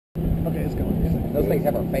Okay, it's going. Those things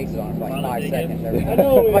have our faces on it for like 5 seconds. Every I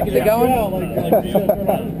know. like, is it going? Yeah, like you turn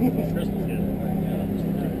on.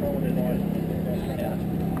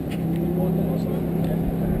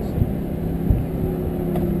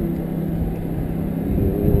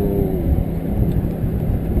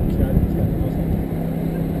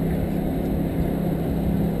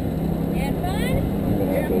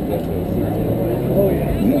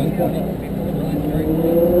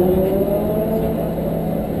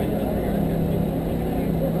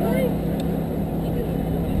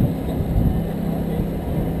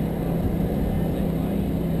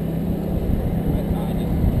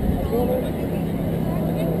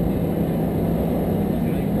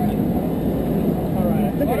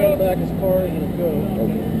 Back as far as it'll go.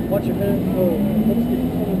 Okay. Watch your head.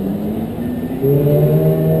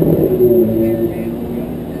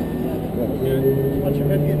 Watch your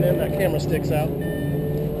head getting in. That camera sticks out.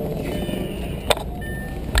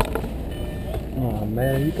 Oh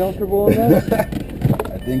man, you comfortable in this?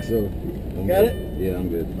 I think so. Got it? Yeah, I'm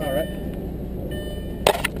good. All right.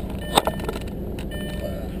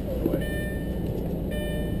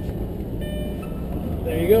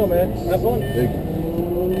 There you go, man. Have fun. Thank you.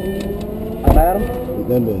 I'm Adam.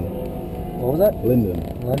 Lyndon. What was that? Lyndon.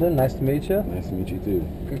 Lyndon, nice to meet you. Nice to meet you too.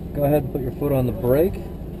 Go ahead and put your foot on the brake.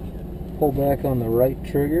 Pull back on the right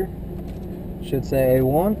trigger. Should say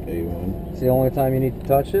A1. A1. It's the only time you need to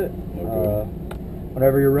touch it. Okay.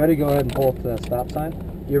 Whenever you're ready, go ahead and pull up to that stop sign.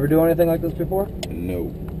 You ever do anything like this before?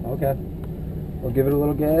 No. Okay. We'll give it a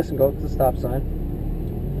little gas and go up to the stop sign.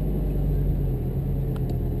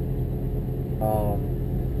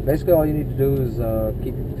 Basically, all you need to do is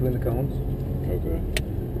keep it between the cones. Okay.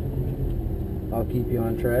 I'll keep you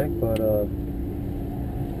on track, but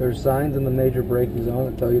there's signs in the major braking zone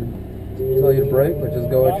that tell you to brake, but just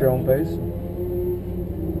go at your own pace.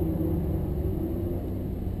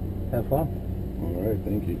 Have fun. All right,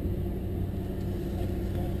 thank you.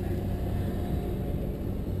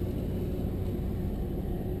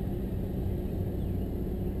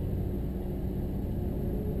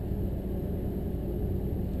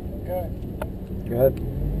 Okay. Good.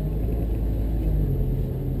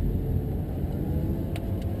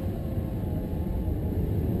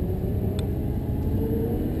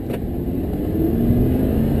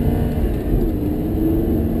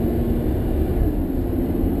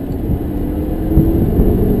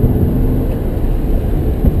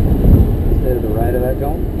 Stay to the right of that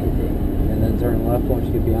cone. Okay. And then turn left once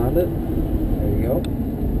you get beyond it. There you go.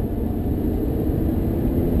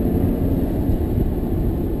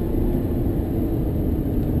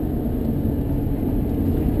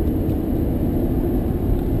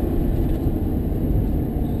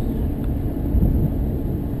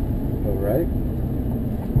 Go right.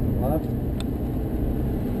 Left.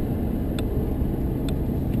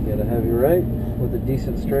 Get a heavy right with a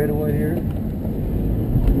decent straightaway here.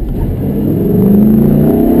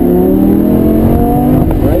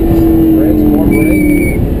 Brakes, more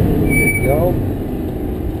brake. Go.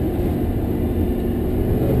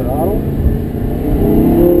 The throttle.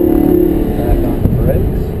 Back on the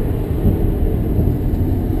brakes.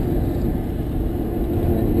 And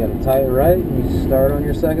then you got a tight right and you start on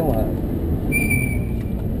your second lap.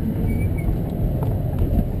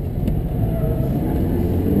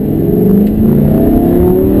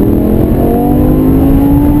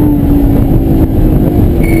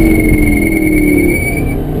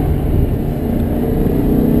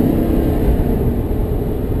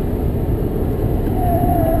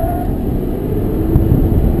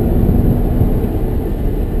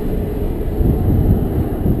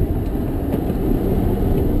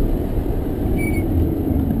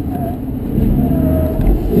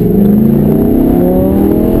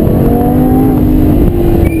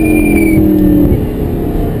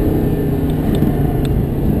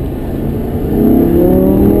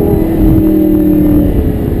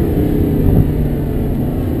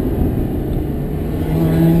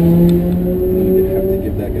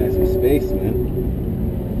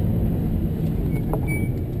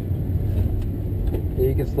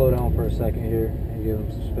 You can slow down for a second here and give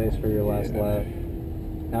them some space for your last lap.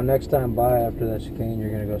 Now next time by after that chicane, you're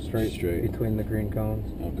going to go straight between the green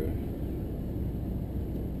cones. Okay.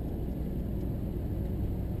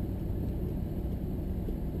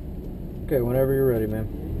 Okay, whenever you're ready, man.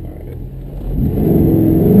 All right.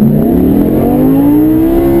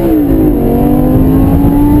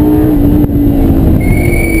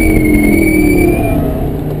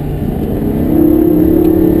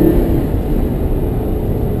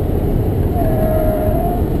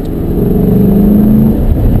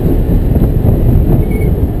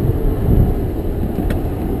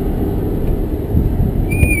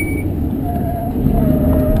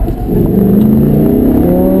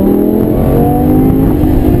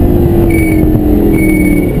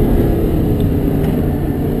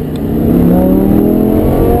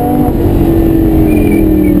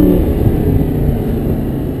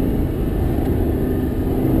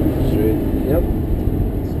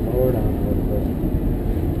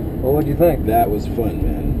 think? That was fun,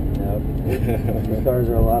 man. Yep. These cars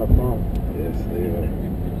are a lot of fun. Yes, they are.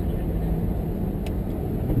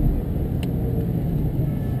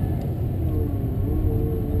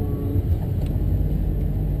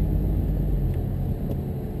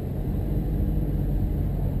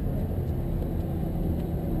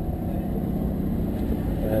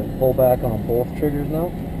 Pull back on both triggers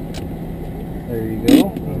now. There you go.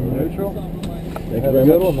 Neutral. Thank you Have a very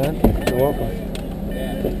good much. one, man. You're welcome.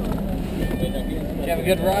 Did you have a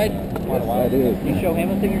good ride? Yes, I did. You show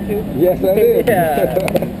him a thing or two? Yes, I did. Yeah.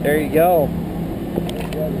 There you go.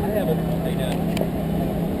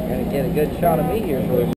 Gonna get a good shot of me here for